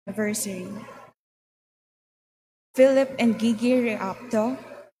anniversary. Philip and Gigi Reapto,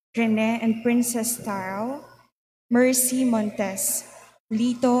 Rene and Princess Taro, Mercy Montes,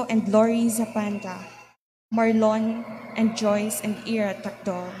 Lito and Lori Zapanta, Marlon and Joyce and Ira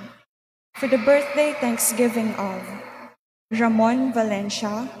Takdol. For the birthday Thanksgiving of Ramon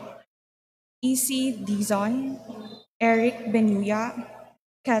Valencia, EC Dizon, Eric Benuya,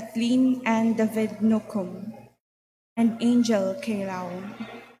 Kathleen and David Nukum, and Angel Kailao.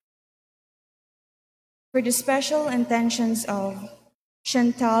 For the special intentions of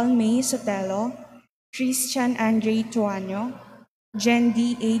Chantal May Sotelo, Christian Andre Tuano, Jen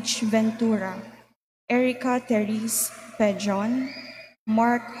D. H. Ventura, Erica Therese Pedron,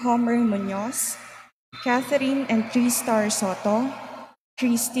 Mark Homer Munoz, Catherine and Tristar Soto,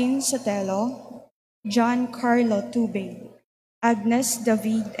 Christine Sotelo, John Carlo Tube, Agnes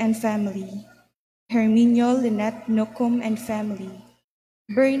David and family, Herminio Lynette Nukum and family,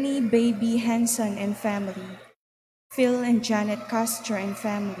 Bernie Baby Henson and family, Phil and Janet Castro and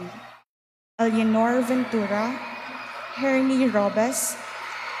family, Eleanor Ventura, Hermie Robes,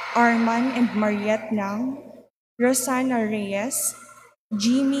 Arman and Mariette Nang, Rosana Reyes,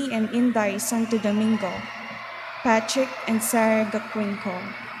 Jimmy and Inday Santo Domingo, Patrick and Sarah Gacuenco.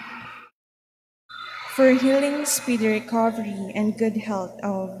 For healing, speedy recovery, and good health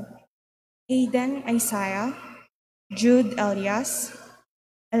of Aiden Isaiah, Jude Elias,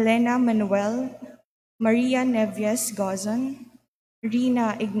 Elena Manuel, Maria Neves Gozon,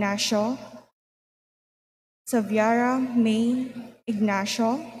 Rina Ignacio, Saviara May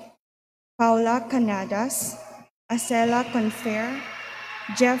Ignacio, Paula Canadas, Acela Confer,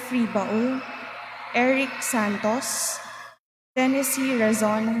 Jeffrey Baul, Eric Santos, Tennessee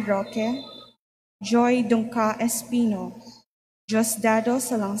Razon Roque, Joy Dunca Espino, Josdado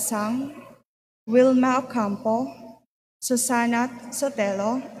Salangsang, Wilma Ocampo, Susana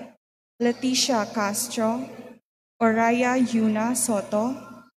Sotelo, Leticia Castro, Oraya Yuna Soto,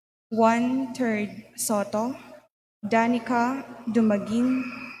 1/3 Soto, Danica Dumagin,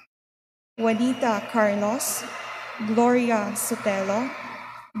 Juanita Carlos, Gloria Sotelo,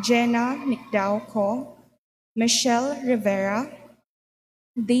 Jenna Nicdauco, Michelle Rivera,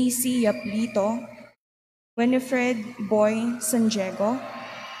 Daisy Yaplito, Winifred Boy Sanjego,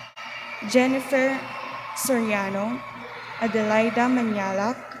 Jennifer Soriano, Adelaida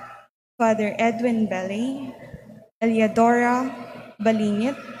Manyalak, Father Edwin Belly, Eliadora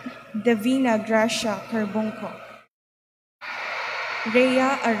Balingit, Davina Gracia Carbunco,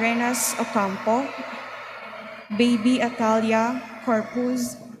 Rhea Arenas Ocampo, Baby Atalia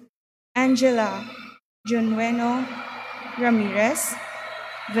Corpus, Angela Junueno Ramirez,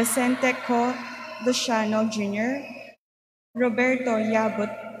 Vicente Co. Luciano Jr., Roberto Yabut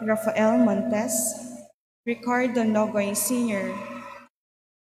Rafael Montes, Ricardo Nogoy Sr.,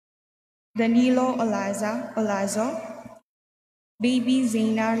 Danilo Olazo, Baby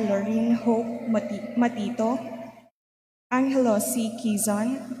Zaina Lorraine Hope Matito, Angelo C.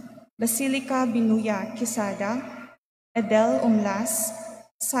 Quizon, Basilica Binuya Quesada, Adele Umlas,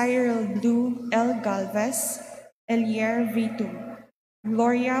 Cyril Blue L. Galvez, Elier Vitu,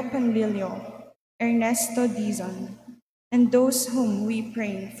 Gloria Panlilio, Ernesto Dizon, and those whom we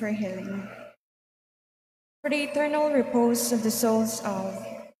pray for healing. For the eternal repose of the souls of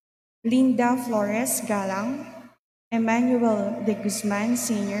Linda Flores Galang, Emmanuel de Guzman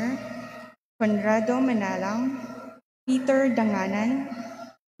Sr., Conrado Manalang, Peter Danganan,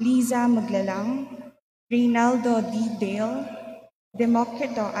 Liza Maglalang, Reynaldo D. Dale,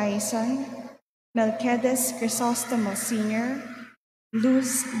 Democrito Aison, Melquiades Crisostomo Sr.,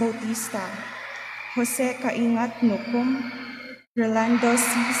 Luz Bautista, Jose Caingat Nukum, Rolando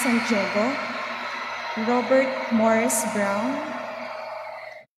C. Santiago, Robert Morris Brown,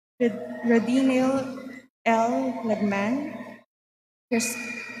 Rodinel L. Lagman,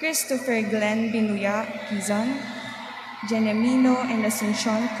 Christopher Glenn Binuya Quizon, Genemino and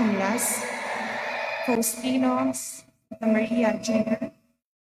Asuncion Cumlas, Faustino Maria Jr.,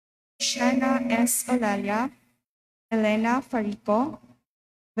 Shana S. Olalia, Elena Farico,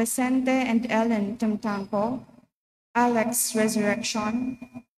 Vicente and Ellen Tumtanco, Alex Resurrection,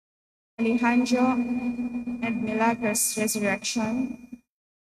 Alejandro and Milagros Resurrection,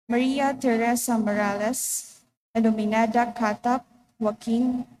 Maria Teresa Morales, Iluminada Katap,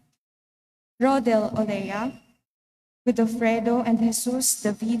 Joaquin, Rodel Olea, Godofredo and Jesus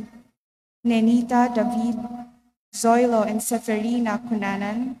David, Nenita David, Zoilo and Seferina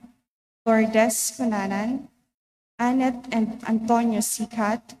Cunanan, Lourdes Cunanan, Annette and Antonio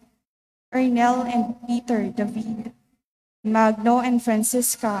Sicat, Ernel and Peter David, Magno and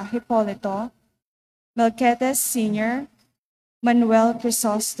Francisca Hippolito, Melquiades Sr., Manuel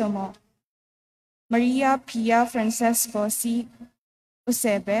Crisostomo, Maria Pia Francesco C.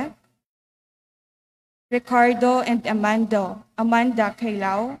 Usebe, Ricardo and Amanda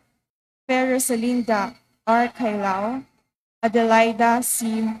Cailao, Fer Rosalinda R. Cailao, Adelaida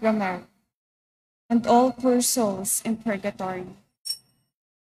C. Romero, and all poor souls in purgatory.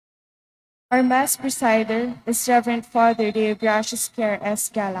 Our Mass Presider is Reverend Father DEHOmilies S.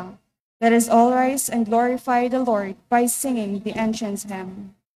 Galang. Let us all rise and glorify the Lord by singing the entrance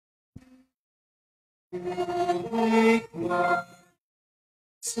hymn. To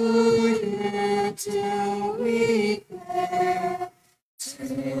you do we pray,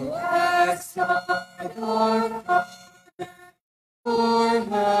 to ask God our Father for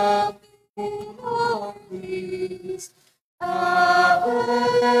help in all these. Ave,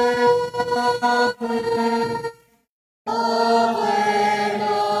 Ave, Ave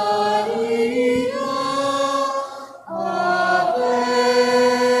Maria, Ave,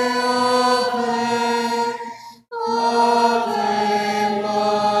 Ave, Ave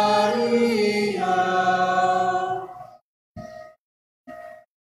Maria.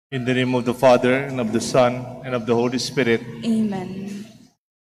 In the name of the Father, and of the Son, and of the Holy Spirit. Amen.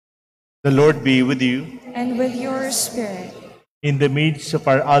 The Lord be with you. And with your spirit. In the midst of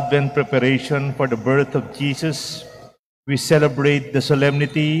our Advent preparation for the birth of Jesus, we celebrate the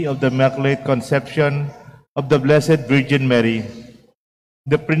solemnity of the Immaculate Conception of the Blessed Virgin Mary,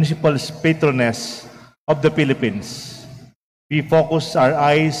 the principal patroness of the Philippines. We focus our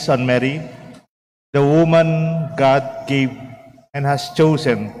eyes on Mary, the woman God gave and has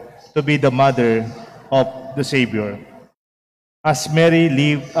chosen to be the mother of the Savior. As Mary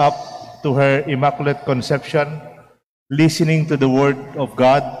lived up to her Immaculate Conception, listening to the Word of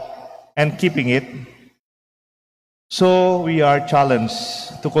God and keeping it, so we are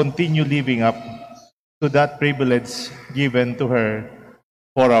challenged to continue living up to that privilege given to her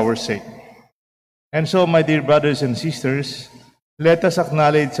for our sake. And so, my dear brothers and sisters, let us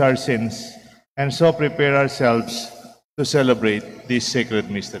acknowledge our sins and so prepare ourselves to celebrate these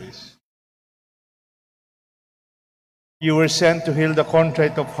sacred mysteries. You were sent to heal the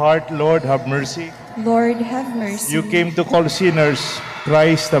contrite of heart. Lord, have mercy. Lord, have mercy. You came to call sinners.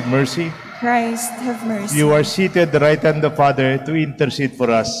 Christ, have mercy. Christ, have mercy. You are seated at the right hand of the Father to intercede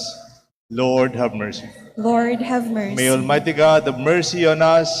for us. Lord, have mercy. Lord, have mercy. May Almighty God have mercy on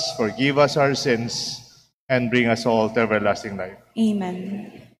us, forgive us our sins, and bring us all to everlasting life.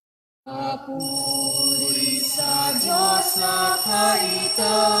 Amen. Papuri sa Diyos sa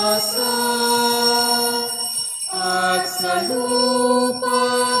kaitaasan, at sa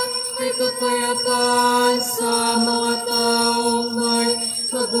lupa ay kapayapaan sa mga taong may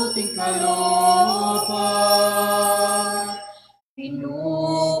mabuting kalooban.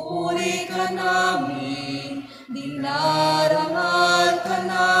 Pinupuri ka namin, dinarangal ka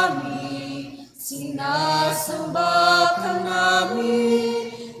namin, sinasamba ka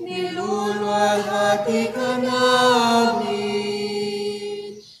namin, niluluwalhati ka namin.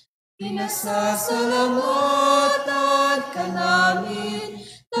 Pinasasalamatan ka namin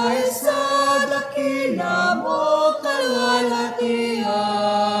dahil sa dakila mo kaluwalhatian.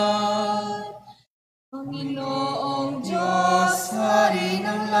 Panginoong Diyos, Hari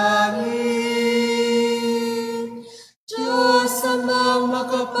ng langit, Diyos amang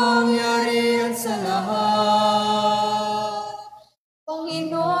makapangyarihan sa lahat.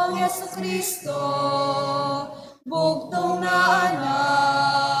 Panginoong Jesucristo, bugtong na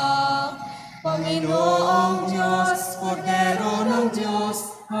anak, Panginoong Diyos, Kordero ng Diyos,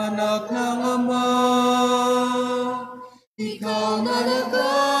 anak ng Ama, ikaw na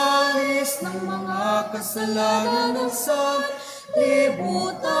nag-alis ng mga kasalanan ng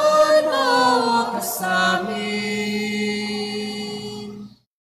sanlibutan, awa ka sa amin.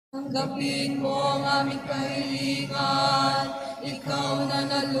 Tanggapin mo ang aming kahilingan, ikaw na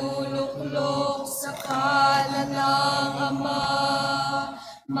naluluklok sa kanan ng Ama,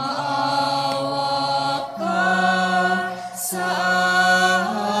 maawa ka sa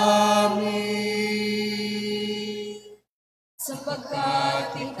amin.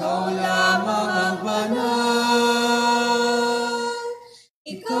 Sapagkat ikaw lamang ang banal,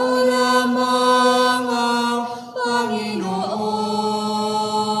 ikaw lamang ang Panginoon,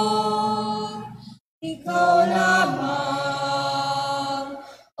 ikaw lamang,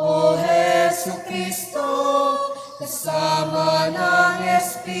 O Jesucristo, kasama ng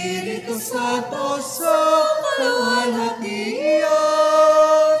Espiritu Santo sa kaluwalhatian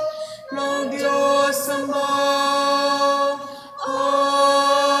ng Diyos Ama.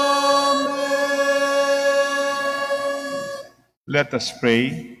 Let us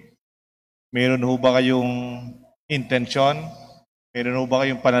pray. Meron ho ba kayong intensyon Meron ho ba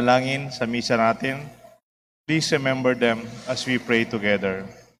kayong panalangin sa misa natin? Please remember them as we pray together.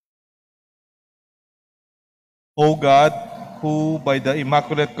 O God, who by the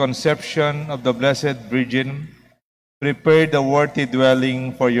Immaculate Conception of the Blessed Virgin prepared a worthy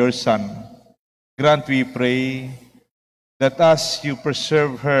dwelling for your Son, grant, we pray, that as you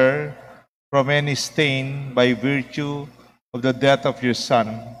preserve her from any stain by virtue of the death of your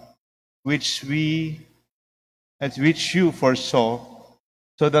Son, which you foresaw,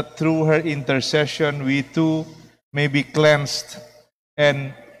 so that through her intercession we too may be cleansed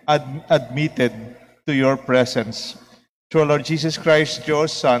and admitted to your presence. Through our Lord Jesus Christ, your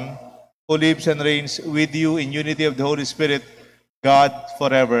Son, who lives and reigns with you in unity of the Holy Spirit, God,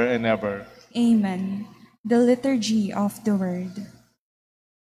 forever and ever. Amen. The Liturgy of the Word.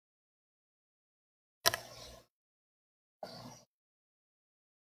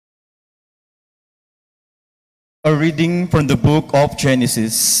 A reading from the book of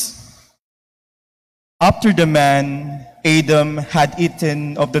Genesis. After the man, Adam, had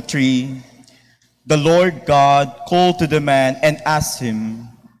eaten of the tree, the Lord God called to the man and asked him,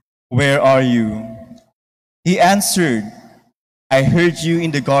 "Where are you?" He answered, "I heard you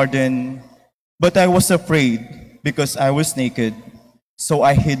in the garden, but I was afraid because I was naked, so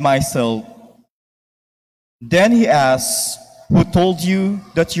I hid myself." Then he asked, "Who told you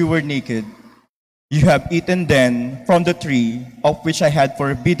that you were naked? You have eaten then from the tree of which I had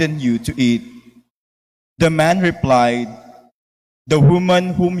forbidden you to eat." The man replied, "The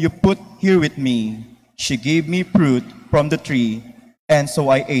woman whom you put here with me, she gave me fruit from the tree, and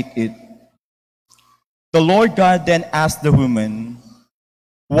so I ate it." The Lord God then asked the woman,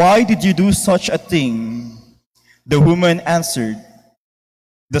 "Why did you do such a thing?" The woman answered,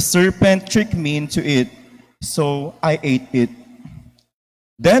 "The serpent tricked me into it, so I ate it."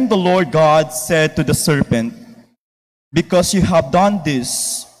 Then the Lord God said to the serpent, "Because you have done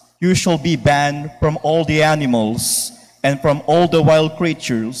this, you shall be banned from all the animals and from all the wild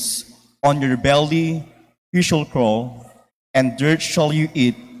creatures. On your belly you shall crawl, and dirt shall you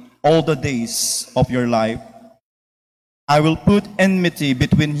eat all the days of your life. I will put enmity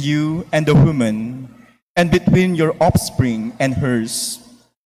between you and the woman, and between your offspring and hers.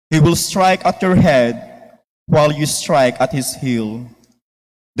 He will strike at your head, while you strike at his heel."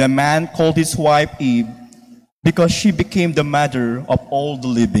 The man called his wife Eve, because she became the mother of all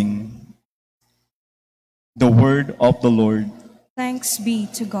the living. The word of the Lord. Thanks be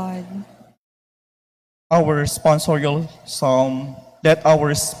to God. Our responsorial psalm, let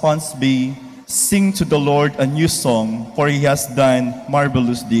our response be, "Sing to the Lord a new song, for he has done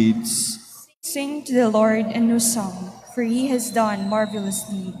marvelous deeds." Sing to the Lord a new song, for he has done marvelous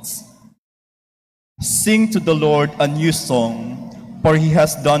deeds. Sing to the Lord a new song, for he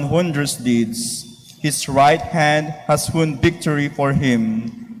has done wondrous deeds. His right hand has won victory for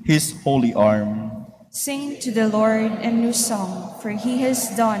him, his holy arm. Sing to the Lord a new song, for he has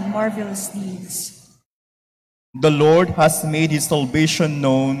done marvelous deeds. The Lord has made his salvation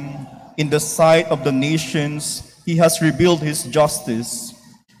known. In the sight of the nations, he has revealed his justice.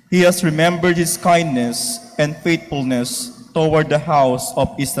 He has remembered his kindness and faithfulness toward the house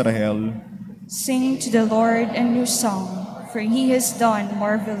of Israel. Sing to the Lord a new song, for he has done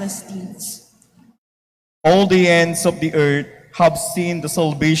marvelous deeds. All the ends of the earth have seen the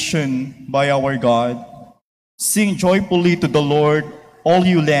salvation by our God. Sing joyfully to the Lord, all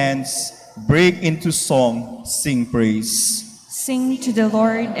you lands. Break into song, sing praise. Sing to the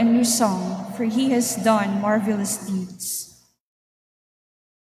Lord a new song, for he has done marvelous deeds.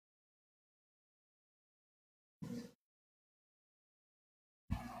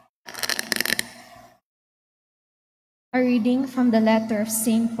 A reading from the letter of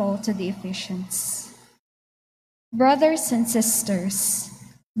St. Paul to the Ephesians. Brothers and sisters,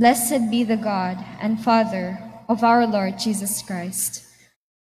 blessed be the God and Father of our Lord Jesus Christ,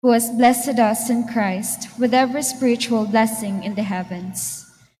 who has blessed us in Christ with every spiritual blessing in the heavens,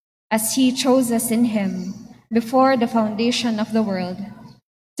 as he chose us in him before the foundation of the world,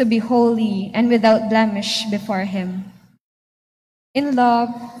 to be holy and without blemish before him. In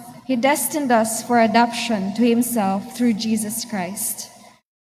love, he destined us for adoption to himself through Jesus Christ,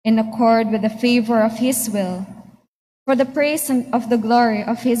 in accord with the favor of his will, for the praise of the glory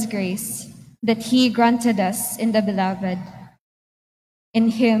of his grace that he granted us in the Beloved. In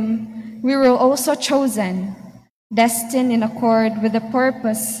him we were also chosen, destined in accord with the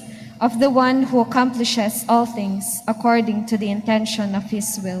purpose of the one who accomplishes all things according to the intention of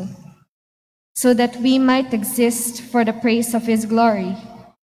his will, so that we might exist for the praise of his glory,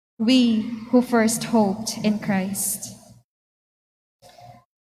 we who first hoped in Christ.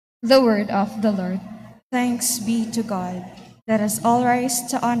 The word of the Lord. Thanks be to God. Let us all rise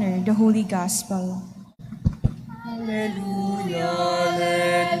to honor the Holy Gospel. Alleluia,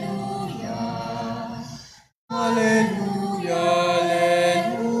 alleluia. Alleluia,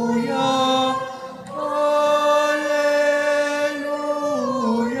 alleluia. Alleluia.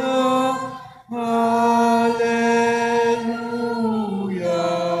 Alleluia.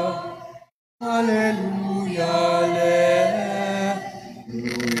 Alleluia.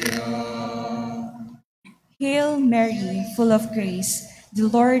 Hail Mary, full of grace, the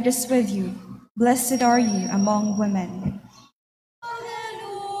Lord is with you. Blessed are you among women.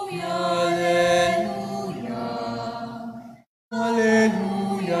 Alleluia. Alleluia.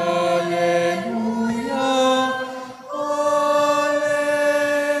 Alleluia. Alleluia.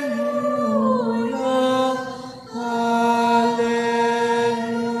 Alleluia.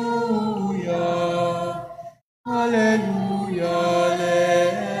 Alleluia.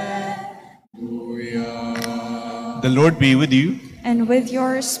 Alleluia. The Lord be with you. And with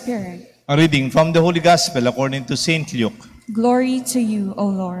your spirit. A reading from the Holy Gospel according to Saint Luke. Glory to you, O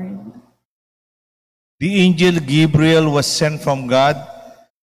Lord. The angel Gabriel was sent from God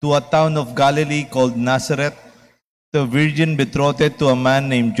to a town of Galilee called Nazareth, to a virgin betrothed to a man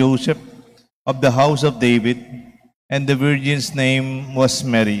named Joseph of the house of David, and the virgin's name was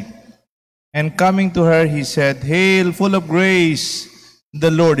Mary. And coming to her, he said, "Hail, full of grace, the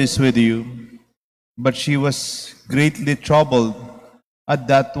Lord is with you." But she was greatly troubled at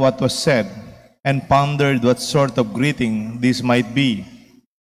that what was said, and pondered what sort of greeting this might be.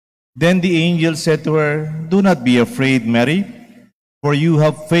 Then the angel said to her, "Do not be afraid, Mary, for you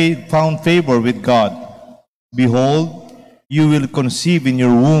have found favor with God. Behold, you will conceive in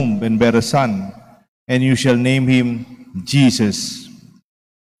your womb and bear a son, and you shall name him Jesus.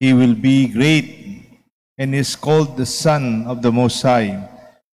 He will be great and is called the Son of the Most High.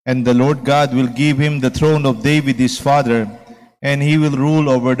 And the Lord God will give him the throne of David his father, and he will rule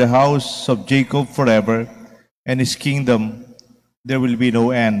over the house of Jacob forever, and his kingdom there will be no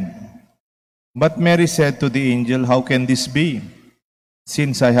end." But Mary said to the angel, "How can this be,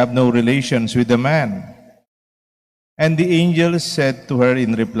 since I have no relations with a man?" And the angel said to her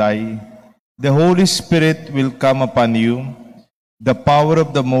in reply, "The Holy Spirit will come upon you, the power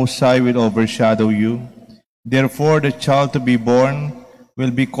of the Most High will overshadow you. Therefore the child to be born will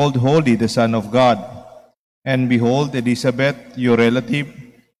be called Holy, the Son of God. And behold, Elizabeth, your relative,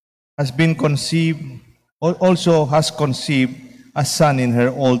 also has conceived a son in her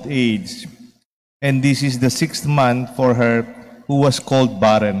old age. And this is the 6th month for her who was called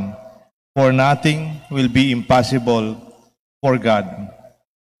barren. For nothing will be impossible for God."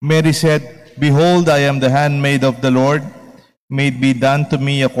 Mary said, "Behold, I am the handmaid of the Lord. May it be done to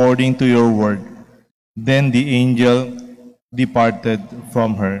me according to your word." Then the angel departed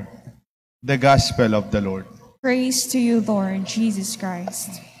from her. The Gospel of the Lord. Praise to you, Lord Jesus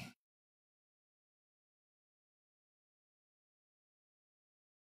Christ.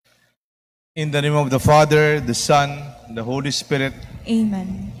 In the name of the Father, the Son, and the Holy Spirit.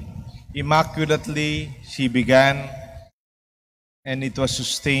 Amen. Immaculately she began, and it was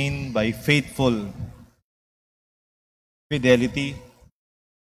sustained by faithful fidelity,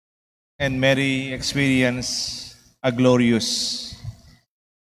 and Mary experienced a glorious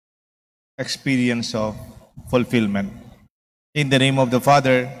experience of fulfillment. In the name of the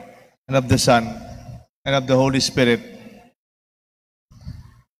Father, and of the Son, and of the Holy Spirit.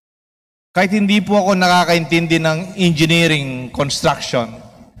 Kahit hindi po ako nakakaintindi ng engineering construction,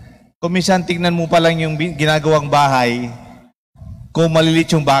 kung minsan tignan mo pa lang yung ginagawang bahay, kung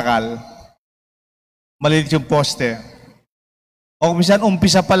malilit yung bakal, malilit yung poste, o kung minsan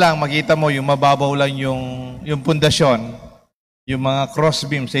umpisa pa lang, makita mo yung mababaw lang yung pundasyon, yung mga cross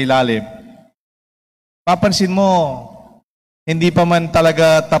beam sa ilalim, papansin mo, hindi pa man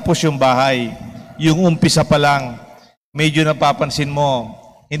talaga tapos yung bahay. Yung umpisa pa lang, medyo napapansin mo,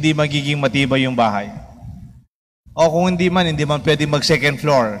 hindi magiging matibay yung bahay. O kung hindi man pwede mag-second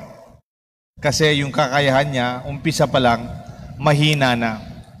floor. Kasi yung kakayahan niya, umpisa pa lang, mahina na.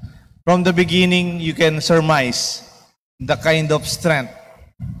 From the beginning, you can surmise the kind of strength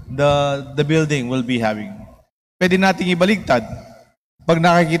the building will be having. Pwede nating ibaligtad. Pag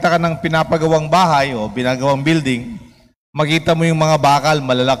nakikita ka ng pinapagawang bahay o pinagawang building, makita mo yung mga bakal,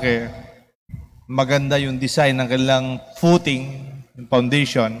 malalaki. Maganda yung design ng kanilang footing, yung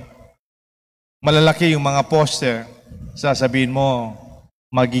foundation. Malalaki yung mga poster. Sasabihin mo,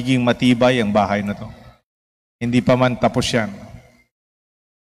 magiging matibay ang bahay na to. Hindi pa man tapos yan.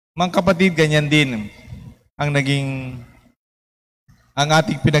 Mga kapatid, ganyan din ang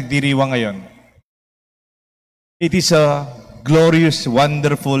ating pinagdiriwang ngayon. It is a glorious,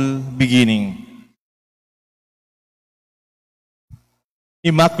 wonderful beginning.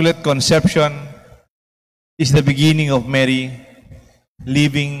 Immaculate Conception is the beginning of Mary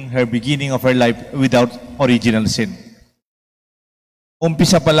living her beginning of her life without original sin.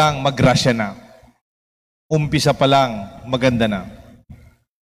 Umpisa pa lang, maggrasya na. Umpisa pa lang, maganda na.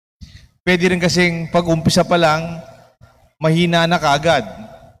 Pwede rin kasing pag umpisa pa lang, mahina na kaagad.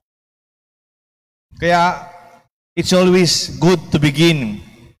 Kaya, it's always good to begin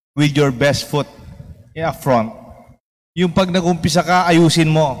with your best foot up front. Yung pag nag-umpisa ka,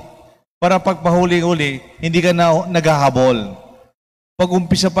 ayusin mo. Para pag pahuli-huli, hindi ka na naghahabol. Pag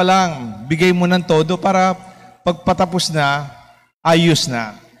umpisa pa lang, bigay mo ng todo para pagpatapos na, ayos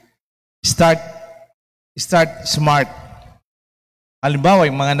na. Start smart. Halimbawa,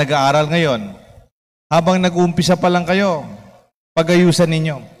 yung mga nag-aaral ngayon, habang nag-uumpisa pa lang kayo, pag-ayusan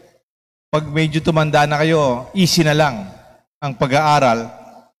ninyo. Pag medyo tumanda na kayo, easy na lang ang pag-aaral,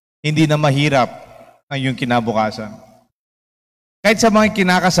 hindi na mahirap ang iyong kinabukasan. Kahit sa mga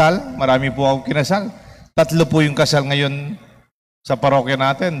kinakasal, marami po akong kinasal. 3 po yung kasal ngayon sa parokya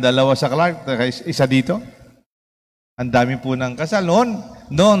natin, 2 sa Clark, isa dito. Ang dami po ng kasal.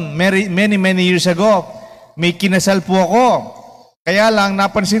 Noon, many years ago, may kinasal po ako. Kaya lang,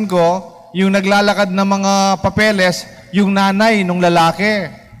 napansin ko, yung naglalakad ng mga papeles, yung nanay nung lalaki.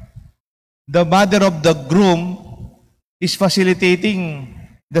 The mother of the groom is facilitating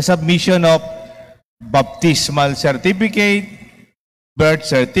the submission of baptismal certificate, birth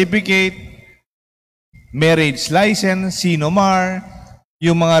certificate, marriage license, sinomar,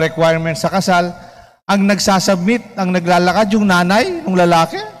 yung mga requirements sa kasal. Ang nagsasubmit, ang naglalakad, yung nanay ng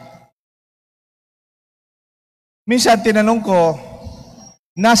lalaki. Minsan tinanong ko,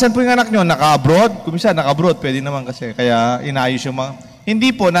 nasan po yung anak nyo? Naka-abroad? Kung minsan naka-abroad, pwede naman kasi. Kaya inaayos yung mga...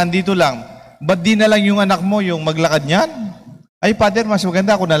 Hindi po, nandito lang. Ba't di na lang yung anak mo yung maglakad niyan? Ay, Father, mas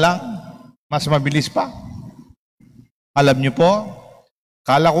maganda ako na lang. Mas mabilis pa. Alam nyo po,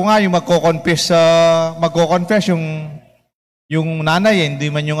 kala ko nga yung magko-confess yung nanay, hindi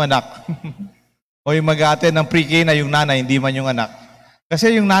man yung anak. O yung mag-aaten ng pre-K na yung nanay, hindi man yung anak.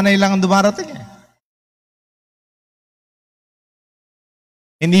 Kasi yung nanay lang ang dumarating eh.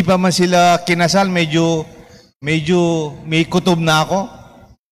 Hindi pa man sila kinasal, medyo may kutob na ako.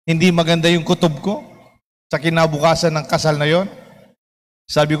 Hindi maganda yung kutob ko sa kinabukasan ng kasal na yon.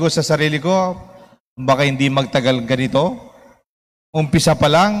 Sabi ko sa sarili ko, baka hindi magtagal ganito. Umpisa pa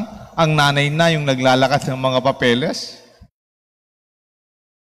lang, ang nanay na yung naglalakad ng mga papeles.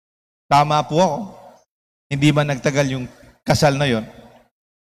 Tama po ako. Hindi man nagtagal yung kasal na yon.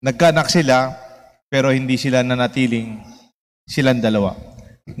 Nagkaanak sila, pero hindi sila nanatiling silang dalawa.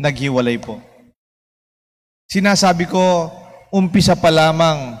 Naghiwalay po. Sinasabi ko, umpisa pa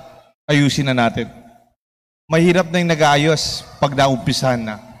lamang ayusin na natin. Mahirap na yung nag-aayos pag naumpisahan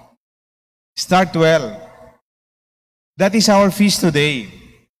na. Start well. That is our feast today.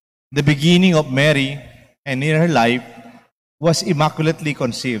 The beginning of Mary and in her life was immaculately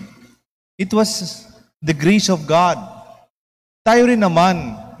conceived. It was the grace of God. Tayo rin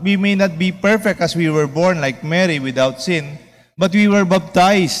naman, we may not be perfect as we were born like Mary without sin, but we were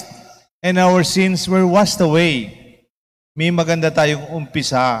baptized and our sins were washed away. May maganda tayong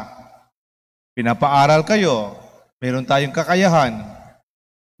umpisa. Pinapaaral kayo. Meron tayong kakayahan.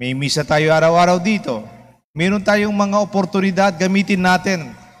 May misa tayo araw-araw dito. Meron tayong mga oportunidad, gamitin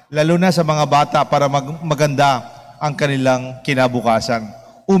natin, lalo na sa mga bata para maganda ang kanilang kinabukasan.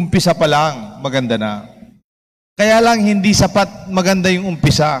 Umpisa pa lang, maganda na. Kaya lang hindi sapat maganda yung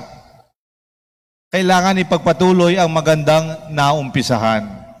umpisa. Kailangan ipagpatuloy ang magandang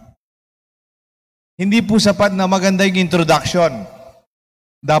naumpisahan. Hindi po sapat na maganda yung introduction.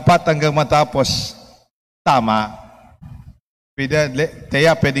 Dapat hanggang matapos, tama.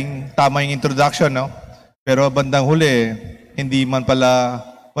 Pwedeng tama yung introduction, no? Pero bandang huli, hindi man pala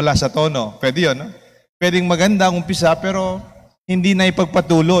wala sa tono. Pwede yun, no? Pwedeng maganda ang umpisa, pero hindi na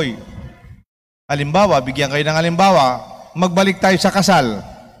ipagpatuloy. Halimbawa, bigyan kayo ng halimbawa, magbalik tayo sa kasal.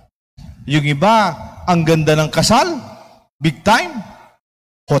 Yung iba, ang ganda ng kasal, big time,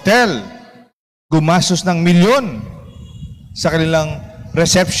 hotel, gumastos ng milyon sa kanilang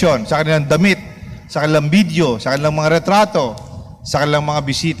reception, sa kanilang damit, sa kanilang video, sa kanilang mga retrato, sa kanilang mga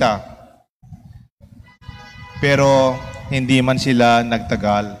bisita. Pero hindi man sila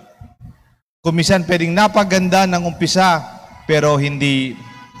nagtagal. Kumisan pwedeng napaganda ng umpisa, pero hindi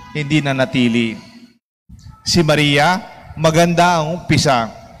nanatili. Si Maria, maganda ang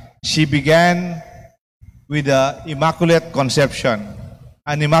umpisa. She began with the Immaculate Conception,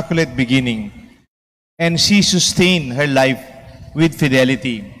 an immaculate beginning. And she sustained her life with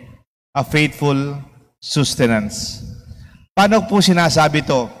fidelity, a faithful sustenance. Paano po sinasabi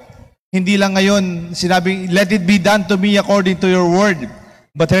to? Hindi lang ngayon sinabi, let it be done to me according to your word.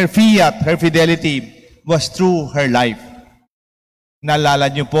 But her fiat, her fidelity, was through her life. Naalala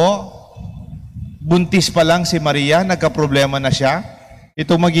niyo po, buntis pa lang si Maria, nagka-problema na siya.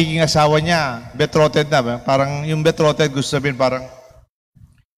 Itong magiging asawa niya, betrothed na. Parang yung betrothed, gusto sabihin parang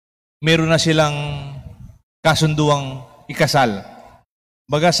meron na silang kasunduang ikasal.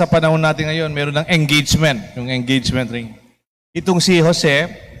 Baga sa panahon natin ngayon, meron ng engagement, yung engagement ring. Itong si Jose,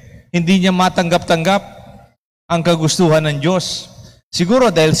 hindi niya matanggap-tanggap ang kagustuhan ng Diyos.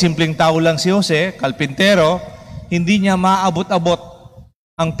 Siguro dahil simpleng tao lang si Jose, kalpintero, hindi niya maabot-abot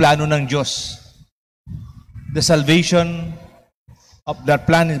ang plano ng Diyos. The salvation of that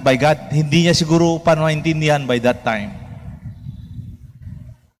plan is by God, hindi niya siguro panaintindihan by that time.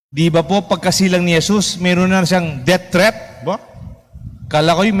 Di ba po, pagkasilang ni Jesus, meron na siyang death threat? Ba?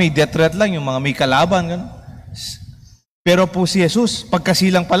 Kala ko yung may death threat lang, yung mga may kalaban. Gano'n. Pero po si Jesus,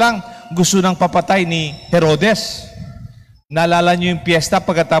 pagkasilang pa lang, gusto nang papatay ni Herodes. Naalala niyo yung piyesta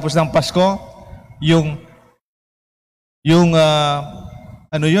pagkatapos ng Pasko? Yung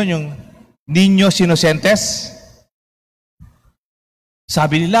Niños Inocentes?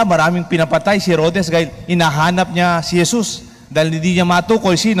 Sabi nila, maraming pinapatay si Herodes dahil inahanap niya si Jesus. Dahil hindi niya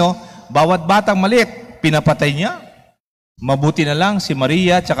matukoy sino, bawat batang maliit, pinapatay niya. Mabuti na lang si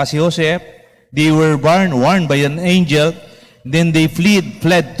Maria at si Jose. They were warned by an angel, then they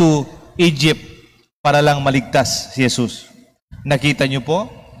fled to Egypt para lang maligtas si Jesus. Nakita niyo po,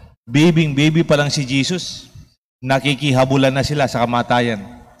 baby pa lang si Jesus, nakikihabulan na sila sa kamatayan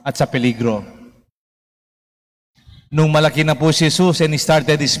at sa peligro. Nung malaki na po si Jesus and he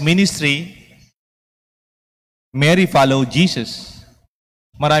started his ministry, Mary followed Jesus.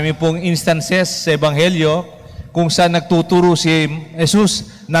 Marami pong instances sa Ebanghelyo kung saan nagtuturo si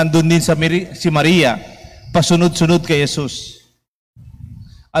Jesus, nandun din si Maria, pasunod-sunod kay Jesus.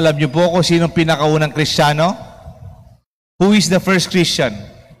 Alam niyo po kung sino pinakaunang Kristiyano? Who is the first Christian?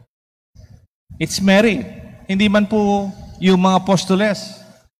 It's Mary. Hindi man po yung mga apostoles.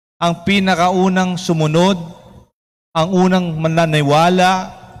 Ang pinakaunang sumunod, ang unang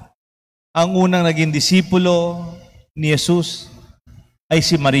mananiwala, ang unang naging disipulo ni Jesus ay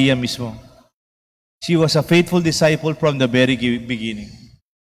si Maria mismo. She was a faithful disciple from the very beginning.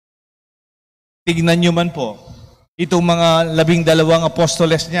 Tignan nyo man po, itong mga 12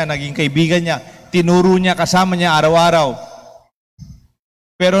 apostoles niya, naging kaibigan niya, tinuro niya, kasama niya araw-araw.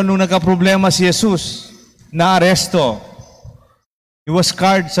 Pero nung nagka-problema si Jesus, na-aresto, he was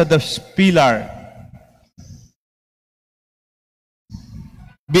carved sa the pillar.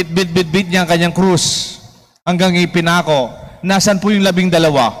 Bit niya ang kanyang krus hanggang ipinako. Nasaan po yung 12?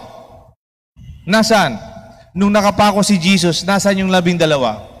 Nasaan? Nung nakapako si Jesus, nasaan yung 12?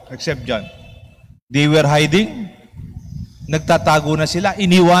 Except John. They were hiding. Nagtatago na sila.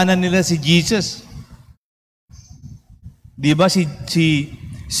 Iniwanan nila si Jesus. Di ba si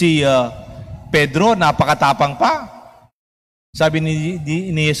Pedro, napakatapang pa. Sabi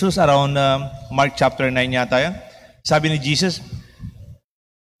ni Jesus around Mark chapter 9 yata yan. Sabi ni Jesus,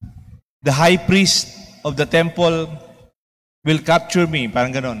 the high priest of the temple will capture me.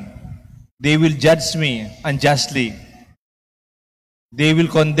 Parang ganon. They will judge me unjustly. They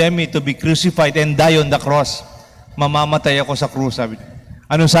will condemn me to be crucified and die on the cross. Mamamatay ako sa krus, sabi.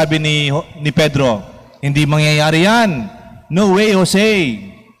 Ano sabi ni Pedro? Hindi mangyayari yan. No way, Jose.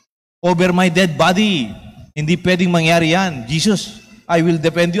 Over my dead body. Hindi pwedeng mangyari yan. Jesus, I will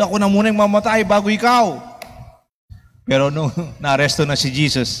defend you. Ako na muna yung mamatay bago ikaw. Pero nung naaresto na si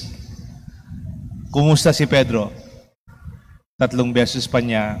Jesus, kumusta si Pedro? 3 beses pa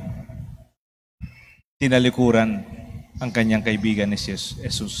niya tinalikuran ang kanyang kaibigan ni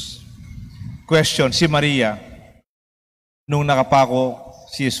Jesus. Question, si Maria, nung nakapako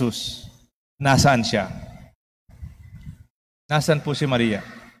si Jesus, nasaan siya? Nasaan po si Maria?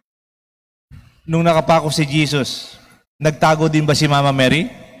 Nung nakapako si Jesus, nagtago din ba si Mama Mary?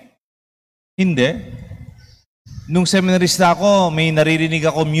 Hindi. Nung seminarista ako, may naririnig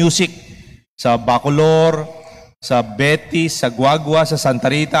ako music sa Bacolor, sa Betis, sa Guagua, sa Santa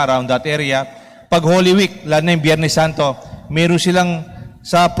Rita, around that area. Pag Holy Week, lalo na yung Biyernes Santo, meron silang,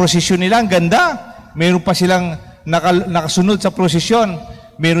 sa prosesyon nila, ang ganda. Meron pa silang nakasunod sa prosesyon,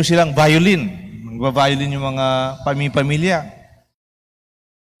 meron silang violin. Magba-violin yung mga pamilya.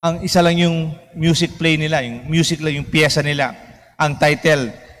 Ang isa lang yung music play nila, yung music lang yung piyesa nila. Ang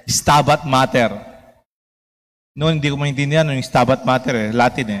title, Stabat Mater. Noon, hindi ko maintindihan yung Stabat Mater,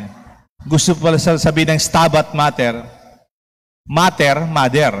 Latin eh. Gusto pala sabihin ng Stabat Mater. Mater,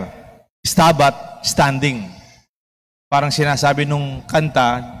 mother. Stabat, standing. Parang sinasabi nung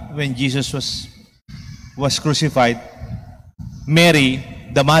kanta, when Jesus was crucified, Mary,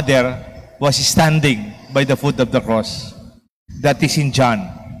 the mother, was standing by the foot of the cross. That is in John,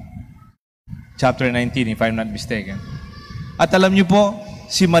 chapter 19, if I'm not mistaken. At alam niyo po,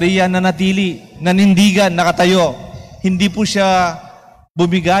 si Maria nanatili, nanindigan, nakatayo. Hindi po siya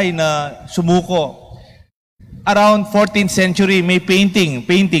bumigay na sumuko. Around 14th century, may painting.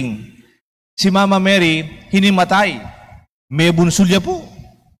 Si Mama Mary, hinimatay. May bunsulya po.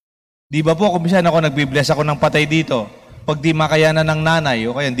 Di ba po, kung minsan ako nagbibless ako ng patay dito, pag di makayanan ng nanay,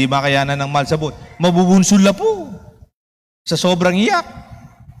 o kaya di makayanan ng malsabot, mabubunsulya po. Sa sobrang iyak.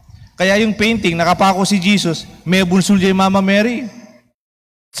 Kaya yung painting, nakapako si Jesus, may bunsulya yung Mama Mary.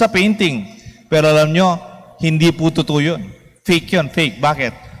 Sa painting. Pero alam nyo, hindi po totoo yun. Fake yun, fake.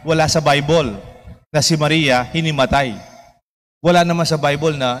 Bakit? Wala sa Bible na si Maria hinimatay. Wala naman sa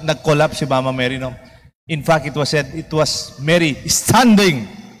Bible na nag-collapse si Mama Mary. No? In fact, it was said, it was Mary standing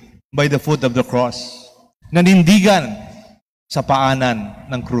by the foot of the cross. Nanindigan sa paanan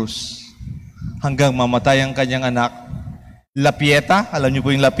ng krus. Hanggang mamatay ang kanyang anak. Lapieta, alam niyo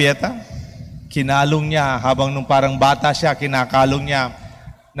po yung lapieta? Kinalong niya habang nung parang bata siya, kinakalong niya.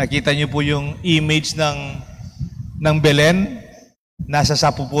 Nakita niyo po yung image ng Belen. Nasa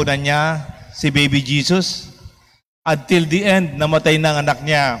sapupunan niya si baby Jesus. Until the end, namatay na ang anak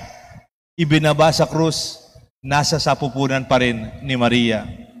niya. Ibinaba sa krus, nasa sapupunan pa rin ni Maria.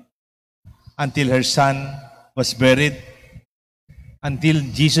 Until her son was buried. Until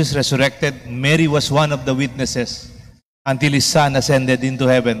Jesus resurrected, Mary was one of the witnesses. Until His Son ascended into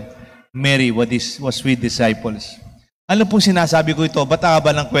heaven, Mary was with disciples. Ano po sinasabi ko ito? Ba't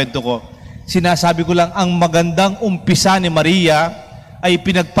haba ng kwento ko? Sinasabi ko lang, ang magandang umpisa ni Maria ay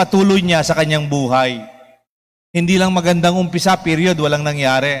pinagpatuloy niya sa kanyang buhay. Hindi lang magandang umpisa, period, walang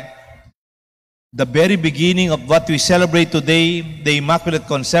nangyari. The very beginning of what we celebrate today, the Immaculate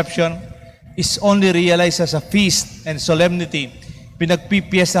Conception, is only realized as a feast and solemnity.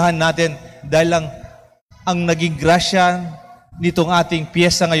 Pinagpipiyesahan natin dahil ang naging grasya nitong ating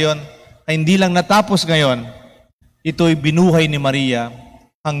piyesta ngayon ay hindi lang natapos ngayon, ito'y binuhay ni Maria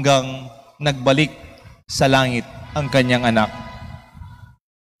hanggang nagbalik sa langit ang kanyang anak.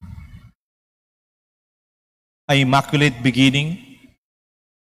 A immaculate beginning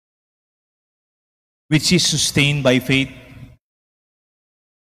which is sustained by faith,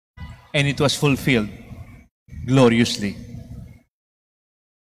 and it was fulfilled gloriously.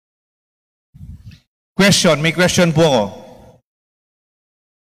 Question, may question po ako.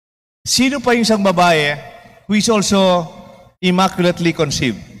 Sino pa yung isang babae who is also immaculately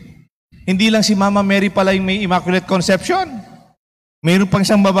conceived? Hindi lang si Mama Mary pala yung may immaculate conception. Mayroon pang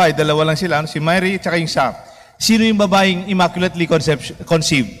isang babae, dalawa lang sila, si Mary at saka yung isa. Sino yung babaeng immaculately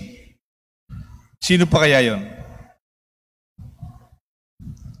conceived? Sino pa kaya yon?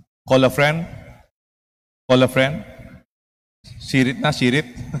 Call a friend? Call a friend? Sirit na, sirit.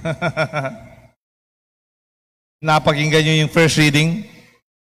 Napakinggan nyo yung first reading?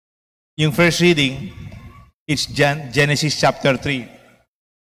 Yung first reading, it's Genesis chapter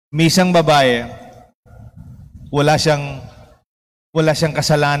 3. May isang babae, wala siyang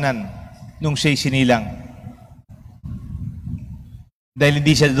kasalanan nung siya'y sinilang. Dahil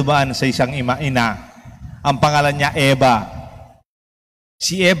hindi siya dumaan sa isang ina. Ang pangalan niya, Eva.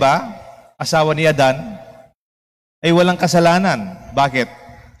 Si Eva, asawa ni Adan, ay walang kasalanan. Bakit?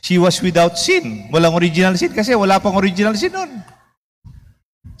 She was without sin. Walang original sin kasi wala pang original sin nun.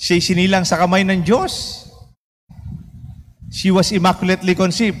 Siya'y sinilang sa kamay ng Diyos. She was immaculately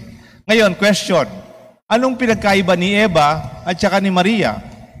conceived. Ngayon, question. Anong pinagkaiba ni Eva at saka ni Maria?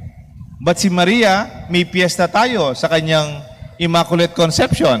 Ba't si Maria, may piyesta tayo sa kanyang immaculate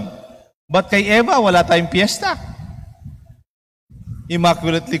conception? Ba't kay Eva, wala tayong piyesta?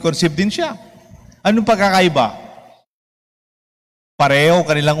 Immaculately conceived din siya. Anong pagkakaiba? Pareho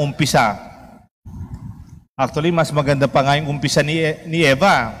kanilang umpisa. Actually, mas maganda pa nga yung umpisa ni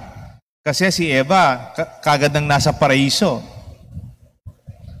Eva. Kasi si Eva, kagad nang nasa paraiso.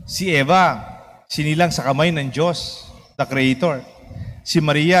 Si Eva, sinilang sa kamay ng Diyos, the Creator. Si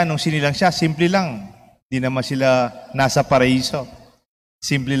Maria, nung sinilang siya, simple lang. Di naman sila nasa paraiso.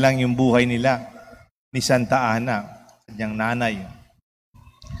 Simple lang yung buhay nila ni Santa Ana, kanyang nanay.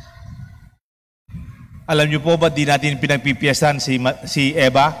 Alam niyo po ba, di natin pinagpipiyasan si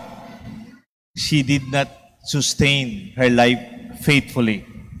Eva? She did not sustain her life faithfully.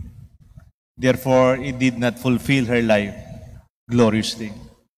 Therefore, it did not fulfill her life gloriously.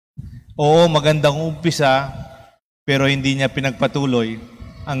 Oo, magandang umpisa, pero hindi niya pinagpatuloy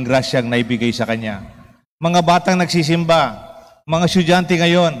ang grasyang naibigay sa kanya. Mga batang nagsisimba, mga estudyante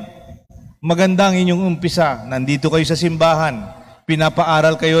ngayon, maganda ang inyong umpisa. Nandito kayo sa simbahan,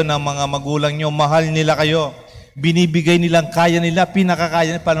 pinapaaral kayo ng mga magulang nyo, mahal nila kayo, binibigay nilang kaya nila,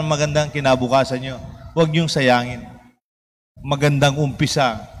 pinakakaya nila para magandang kinabukasan nyo. Huwag niyong sayangin. magandang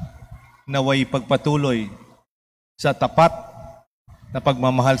umpisa, naway pagpatuloy sa tapat na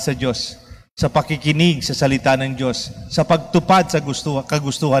pagmamahal sa Diyos, sa pakikinig sa salita ng Diyos, sa pagtupad sa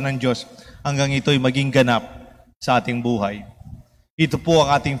kagustuhan ng Diyos, hanggang ito'y maging ganap sa ating buhay. Ito po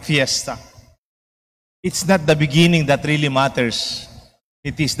ang ating fiesta. It's not the beginning that really matters.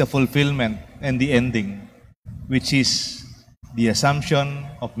 It is the fulfillment and the ending, which is the Assumption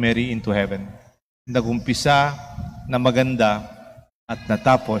of Mary into heaven. Nagumpisa na maganda at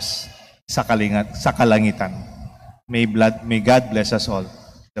natapos sa kalangitan. May God bless us all,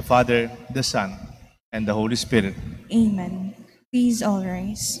 the Father, the Son, and the Holy Spirit. Amen. Please all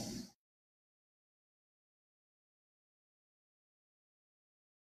rise.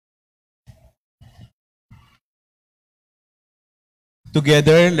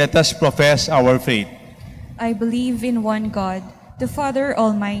 Together, let us profess our faith. I believe in one God, the Father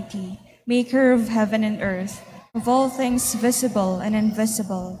Almighty, maker of heaven and earth, of all things visible and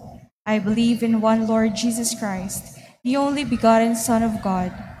invisible. I believe in one Lord Jesus Christ, the only begotten Son of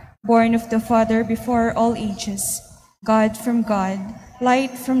God, born of the Father before all ages, God from God,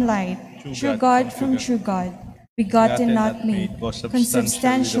 light from light, true God from true God, begotten not made,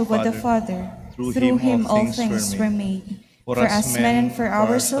 consubstantial with the Father. Through him all things were made. For us men and for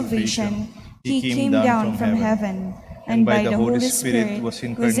our salvation, he came down from heaven, and by the Holy Spirit was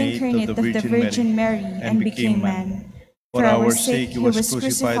incarnate of the Virgin Mary and became man. For our sake he was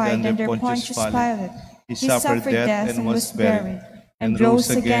crucified under Pontius Pilate. He suffered death and was buried, and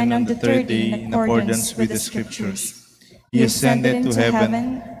rose again on the third day in accordance with the Scriptures. He ascended to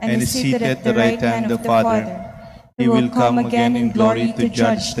heaven and is seated at the right hand of the Father. He will come again in glory to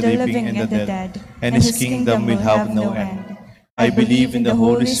judge the living and the dead, and his kingdom will have no end. I believe in the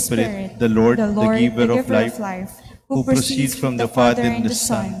Holy Spirit, the Lord, the giver of life, who proceeds from the Father and the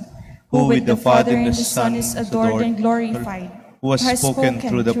Son, who with the Father and the Son is adored and glorified, who has spoken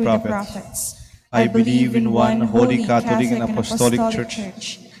through the prophets. I believe in one holy Catholic and Apostolic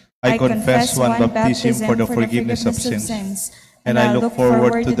Church. I confess one baptism for the forgiveness of sins, and I look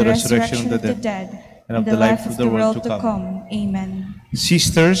forward to the resurrection of the dead and of the life of the world to come. Amen.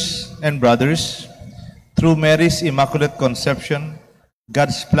 Sisters and brothers, through Mary's Immaculate Conception,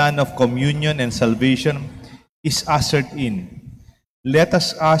 God's plan of communion and salvation is ushered in. Let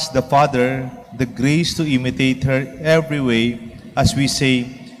us ask the Father the grace to imitate her every way as we say,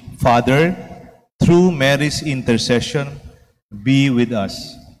 Father, through Mary's intercession, be with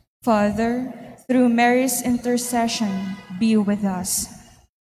us. Father, through Mary's intercession, be with us.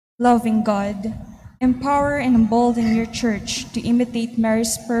 Loving God, empower and embolden your Church to imitate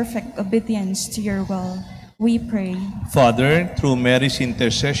Mary's perfect obedience to your will, we pray. Father, through Mary's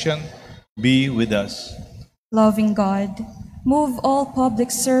intercession, be with us. Loving God, move all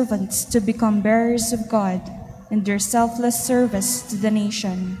public servants to become bearers of God in their selfless service to the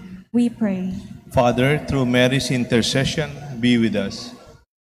nation, we pray. Father, through Mary's intercession, be with us.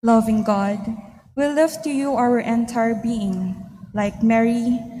 Loving God, we lift to you our entire being. Like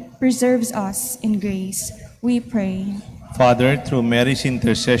Mary, preserves us in grace, we pray. Father, through Mary's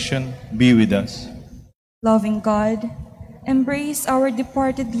intercession, be with us. Loving God, embrace our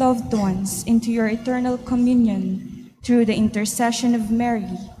departed loved ones into your eternal communion through the intercession of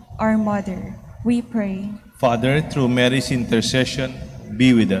Mary, our Mother, we pray. Father, through Mary's intercession,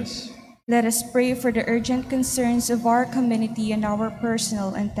 be with us. Let us pray for the urgent concerns of our community and our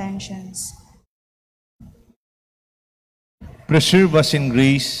personal intentions. Preserve us in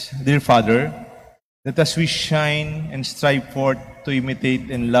grace, dear Father, that as we shine and strive forth to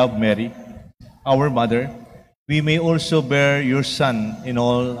imitate and love Mary, our Mother, we may also bear your Son in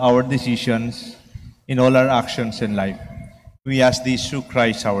all our decisions, in all our actions in life. We ask this through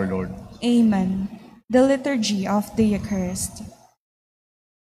Christ our Lord. Amen. The Liturgy of the Eucharist.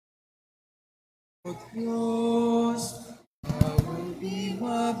 O Diyos, bawal di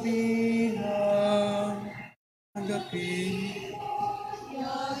mabilang, hanggapin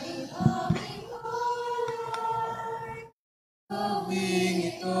gawing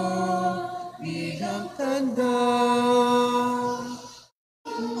ito bilang tanda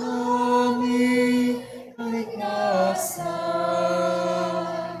ng aming kaligtasan.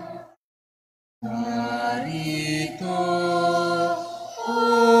 Narito, O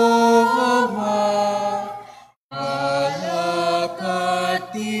Ama, alak at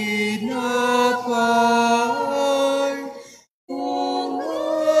tinapay, kung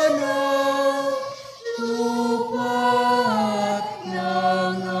anak, tupat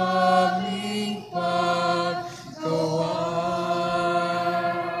ng aming paggawa.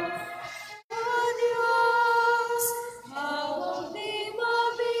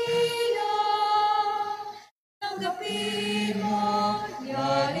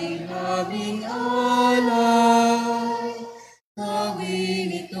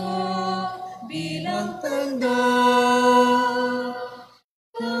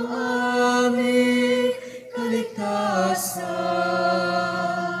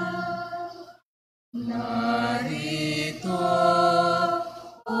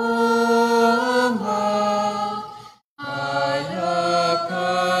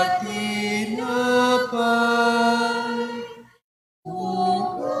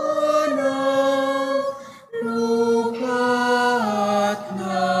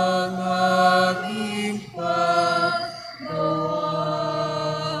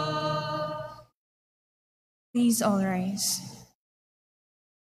 Please all rise.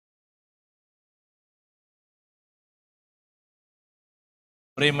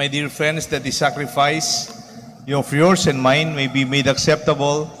 Pray, my dear friends, that the sacrifice of yours and mine may be made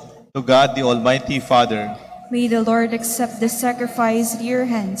acceptable to God, the Almighty Father. May the Lord accept the sacrifice at your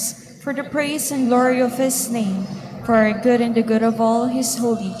hands for the praise and glory of his name, for our good and the good of all his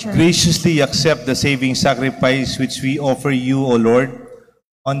holy church. Graciously accept the saving sacrifice which we offer you, O Lord,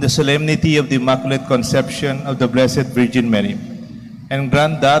 on the solemnity of the Immaculate Conception of the Blessed Virgin Mary, and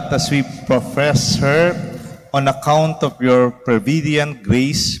grant that as we profess her on account of your prevenient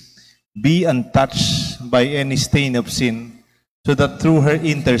grace, be untouched by any stain of sin, so that through her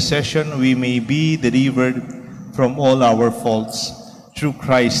intercession we may be delivered from all our faults, through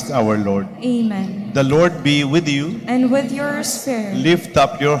Christ our Lord. Amen. The Lord be with you. And with your spirit, Lift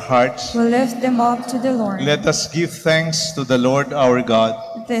up your hearts. we'll lift them up to the Lord. Let us give thanks to the Lord our God.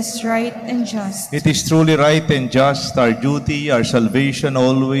 It is right and just. It is truly right and just, our duty, our salvation,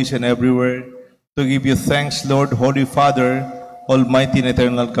 always and everywhere, to give you thanks, Lord, Holy Father, Almighty and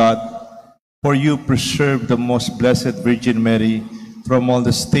eternal God, for you preserved the most blessed Virgin Mary from all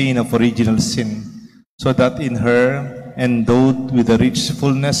the stain of original sin, so that in her, endowed with the rich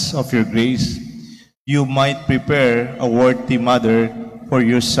fullness of your grace, you might prepare a worthy mother for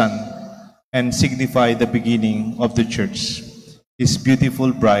your Son, and signify the beginning of the Church, his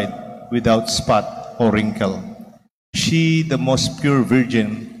beautiful bride, without spot or wrinkle. She, the most pure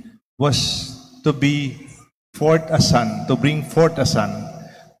Virgin, was to bring forth a Son,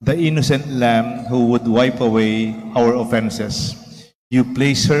 the innocent Lamb who would wipe away our offenses. You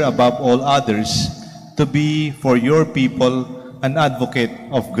place her above all others to be for your people an advocate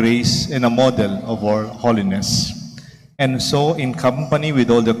of grace and a model of our holiness. And so, in company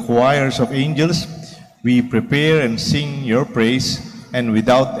with all the choirs of angels, we prepare and sing your praise, and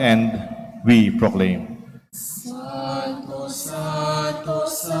without end we proclaim. Santo, Santo,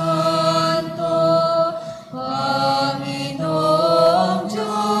 Santo, Panginoong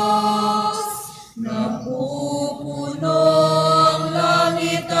Diyos, napupuno ang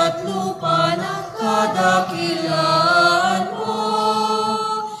langit at lupa ng kadakilaan mo.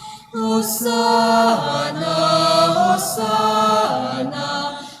 Hosana, Hosana,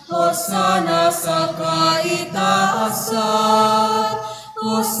 Hosana sa kaitaasan.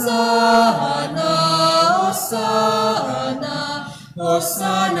 Hosana, Hosana,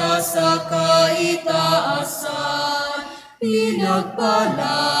 Hosana sa kaitaasan.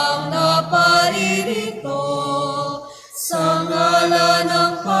 Pinagpalang na paririto sa ngalan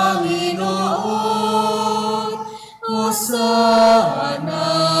ng Panginoon. Hosana,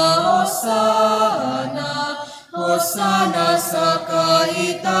 Hosana, Hosana sa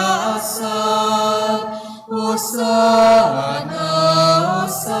kaitaasan. Hosana,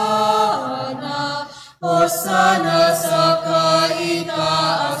 Hosana, Hosana sa kaitaasan.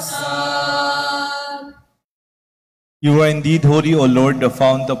 You are indeed holy, O Lord, the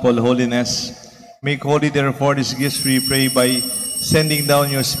fount of all holiness. Make holy, therefore, these gifts, we pray, by sending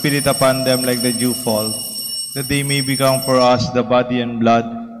down your Spirit upon them like the dew fall, that they may become for us the body and blood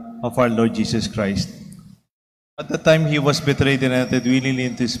of our Lord Jesus Christ. At the time he was betrayed and entered willingly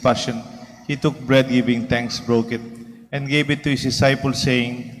into his passion, he took bread, giving thanks, broke it, and gave it to his disciples,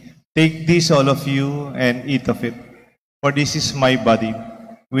 saying, "Take this, all of you, and eat of it, for this is my body,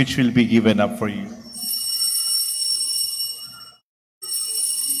 which will be given up for you."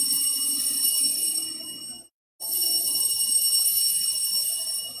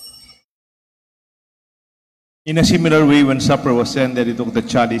 In a similar way, when supper was ended, he took the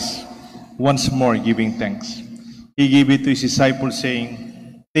chalice, once more giving thanks. He gave it to his disciples, saying,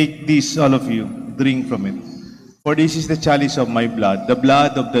 "Take this, all of you, drink from it. For this is the chalice of my blood, the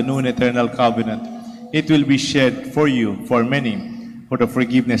blood of the new and eternal covenant. It will be shed for you, for many, for the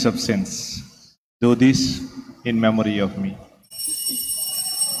forgiveness of sins. Do this in memory of me."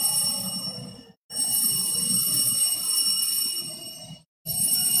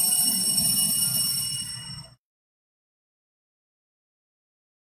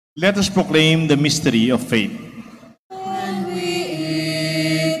 Let us proclaim the mystery of faith. When we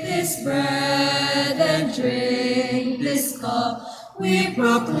eat this bread and drink this cup, we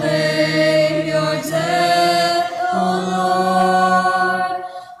proclaim your death, O Lord,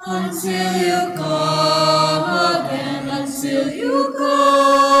 until you come again, until you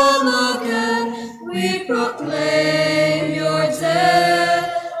come again. We proclaim your death,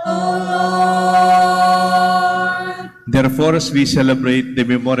 O Lord. Therefore, as we celebrate the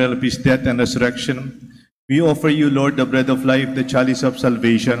memorial of his death and resurrection, we offer you, Lord, the bread of life, the chalice of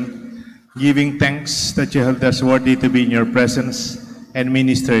salvation, giving thanks that you held us worthy to be in your presence and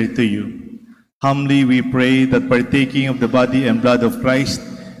minister to you. Humbly we pray that partaking of the body and blood of Christ,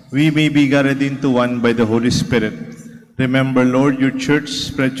 we may be gathered into one by the Holy Spirit. Remember, Lord, your church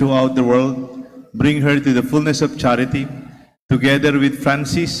spread throughout the world. Bring her to the fullness of charity, together with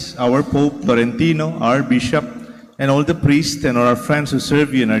Francis, our Pope, Florentino, our Bishop, and all the priests and all our friends who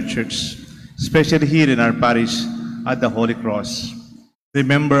serve you in our church, especially here in our parish at the Holy Cross.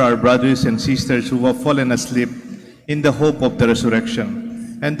 Remember our brothers and sisters who have fallen asleep in the hope of the resurrection,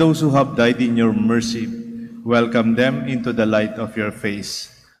 and those who have died in your mercy. Welcome them into the light of your face.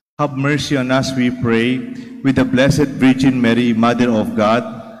 Have mercy on us, we pray, with the Blessed Virgin Mary, Mother of God,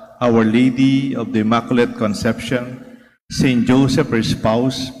 Our Lady of the Immaculate Conception, Saint Joseph, her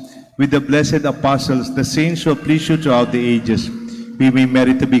spouse, with the blessed apostles, the saints who have pleased you throughout the ages, we may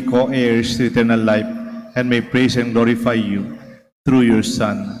merit to be co-heirs to eternal life and may praise and glorify you through your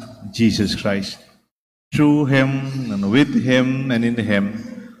Son, Jesus Christ. Through him, and with him, and in him,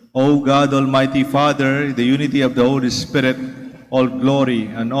 O God, Almighty Father, the unity of the Holy Spirit, all glory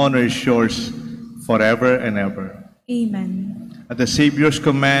and honor is yours forever and ever. Amen. At the Savior's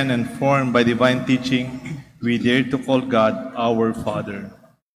command and formed by divine teaching, we dare to call God our Father.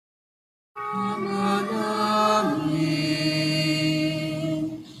 Manalangin,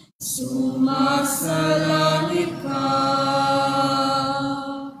 sumasalangit ka,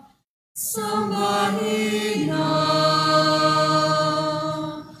 sambahin na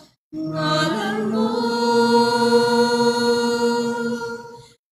ngalan mo,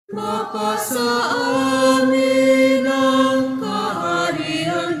 mapasa amin ang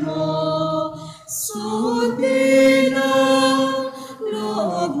kaharian mo, sundin ang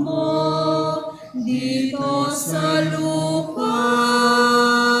loob mo dito sa lupa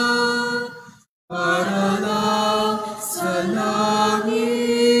para lang sa langit.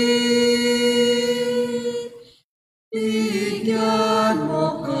 Bigyan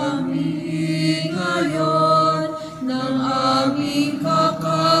mo kami ngayon ng aming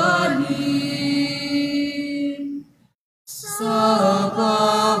kakanin sa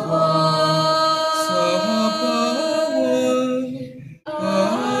bawat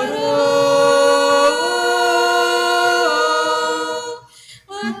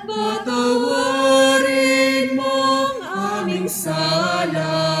at patawarin mong aming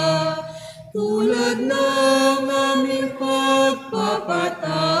sala tulad ng aming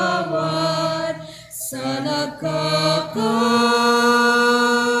pagpapatawad sa nagkakasala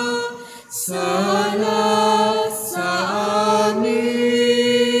sa amin.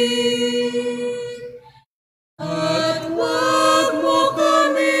 At huwag mo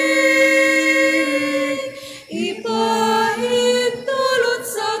kami ipahintulot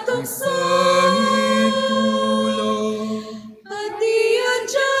sa tukso, at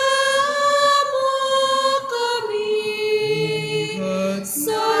iadya mo kami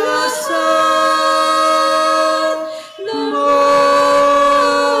sa lahat ng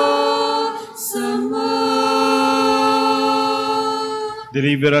masama.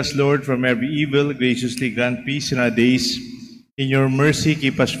 Deliver us, Lord, from every evil. Graciously grant peace in our days. In your mercy,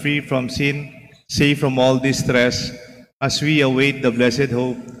 keep us free from sin, safe from all distress, as we await the blessed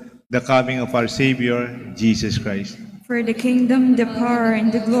hope, the coming of our Savior, Jesus Christ. For the kingdom, the power,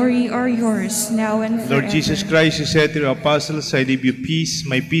 and the glory are yours, now and forever. Lord Jesus Christ, you said to your apostles, I leave you peace,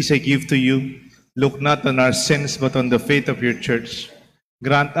 my peace I give to you. Look not on our sins, but on the faith of your church.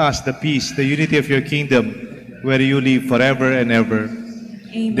 Grant us the peace, the unity of your kingdom, where you live forever and ever.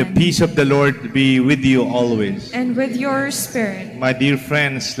 Amen. The peace of the Lord be with you always. And with your spirit. My dear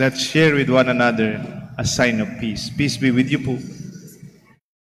friends, let's share with one another a sign of peace. Peace be with you po.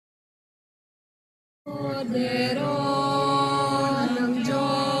 Kordero ng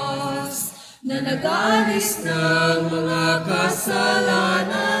Diyos na nag-aalis ng mga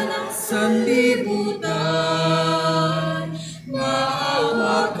kasalanan ng sanlibutan,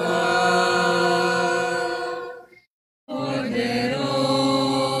 maawa ka. Kordero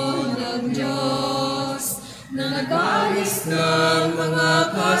ng Diyos na nag-aalis ng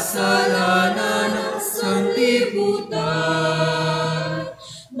mga kasalanan ng sanlibutan,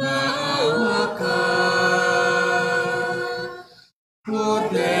 maawa ka.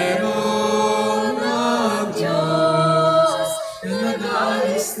 Kordero ng Diyos na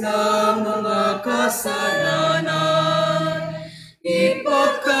nag-aalis ng mga kasalanan,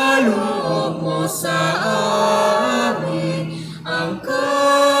 ipagkaloob mo sa amin ang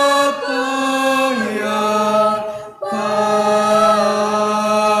kapayapaan.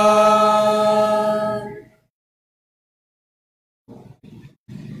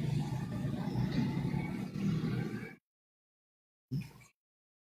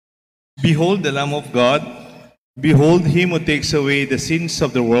 Behold the Lamb of God. Behold him who takes away the sins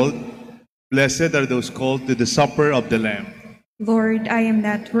of the world. Blessed are those called to the supper of the Lamb. Lord, I am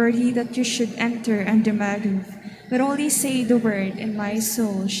not worthy that you should enter under my roof, but only say the word, and my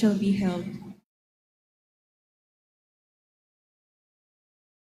soul shall be healed.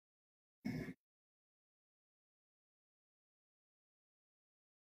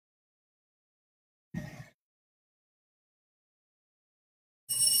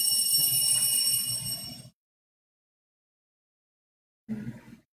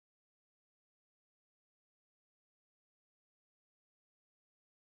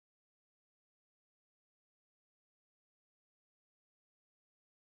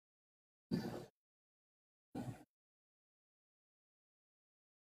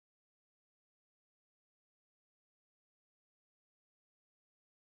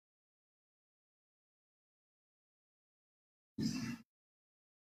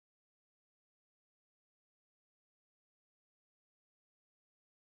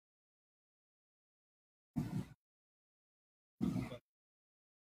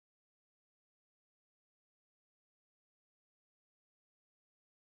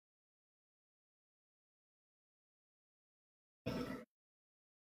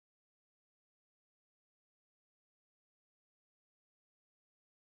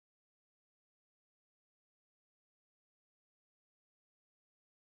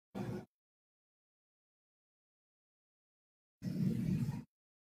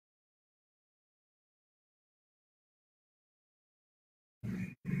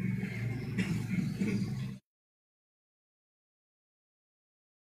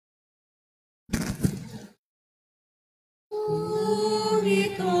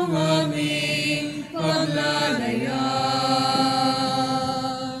 Ngunit ang aming paglalayag,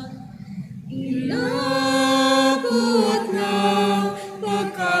 ilabot ng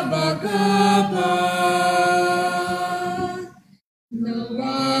pagkabagabag.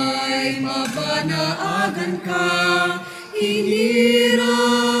 Naway mabanaagan ka,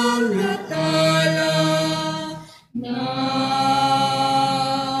 hinirang latala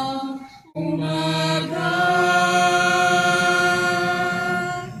ng umaga.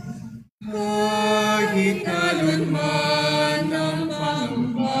 Kahit talon man ang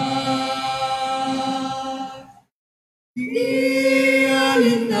pangamba, di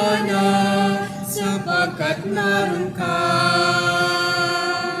alintana sapagkat naroon ka.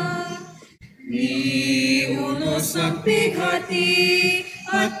 Iunos ang bighati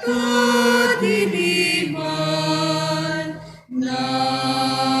at kadiliman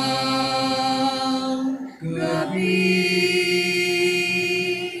ng gabi.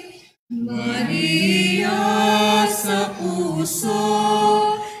 Maria sa puso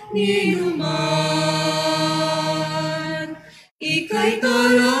ninuman, ika'y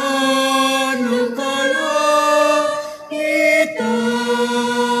tala ng kalangitan.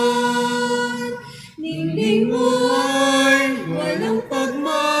 Ningning mo ay walang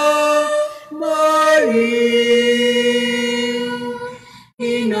pagmamaliw,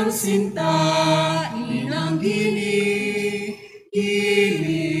 inang sinta, inang ginigiling.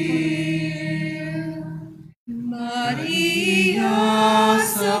 Maria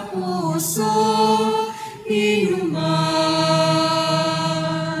sa puso inuman,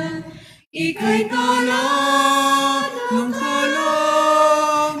 ika'y tala ng kalangitan.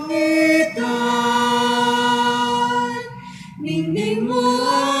 Ningning mo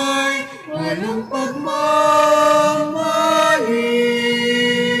ay walang pagmamaliw,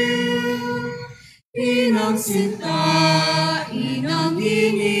 inang sinta, inang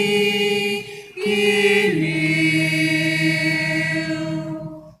ginigiling.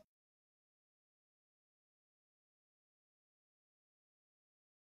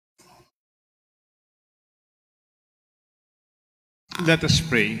 Let us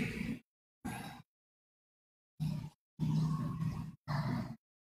pray.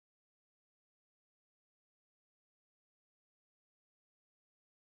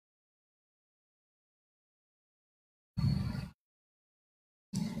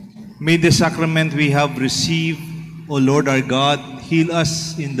 May the sacrament we have received, O Lord our God, heal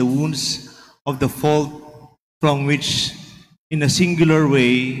us in the wounds of the fault from which, in a singular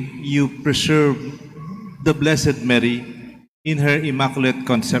way, you preserve the Blessed Mary in her Immaculate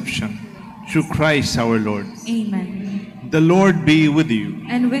Conception. Through Christ our Lord. Amen. The Lord be with you.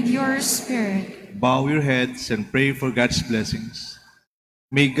 And with your spirit. Bow your heads and pray for God's blessings.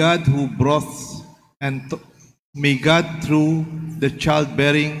 May God may God, through the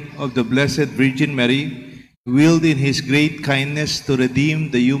childbearing of the Blessed Virgin Mary, willed in His great kindness to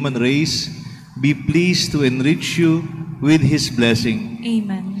redeem the human race, be pleased to enrich you with His blessing.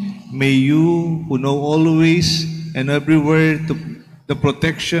 Amen. May you, who know always and everywhere the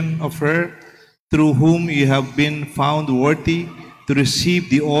protection of her, through whom you have been found worthy to receive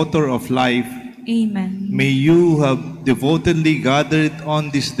the author of life. Amen. May you who have devotedly gathered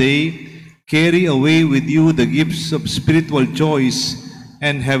on this day carry away with you the gifts of spiritual joys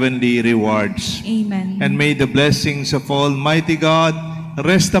and heavenly rewards. Amen. And may the blessings of Almighty God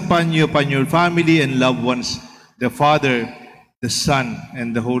rest upon you, upon your family and loved ones, the Father, the Son,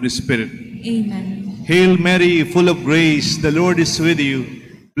 and the Holy Spirit. Amen. Hail Mary, full of grace, the Lord is with you.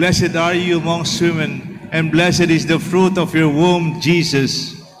 Blessed are you amongst women, and blessed is the fruit of your womb,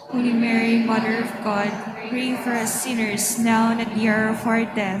 Jesus. Holy Mary, Mother of God, pray for us sinners, now and at the hour of our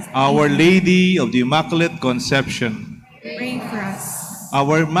death. Our Amen. Lady of the Immaculate Conception, Pray for us.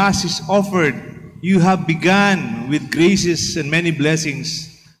 our Mass is offered. You have begun with graces and many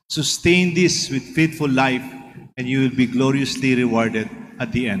blessings. Sustain this with faithful life, and you will be gloriously rewarded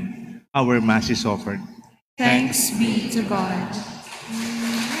at the end. Our Mass is offered. Thanks be to God.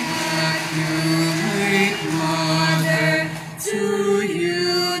 Mother, to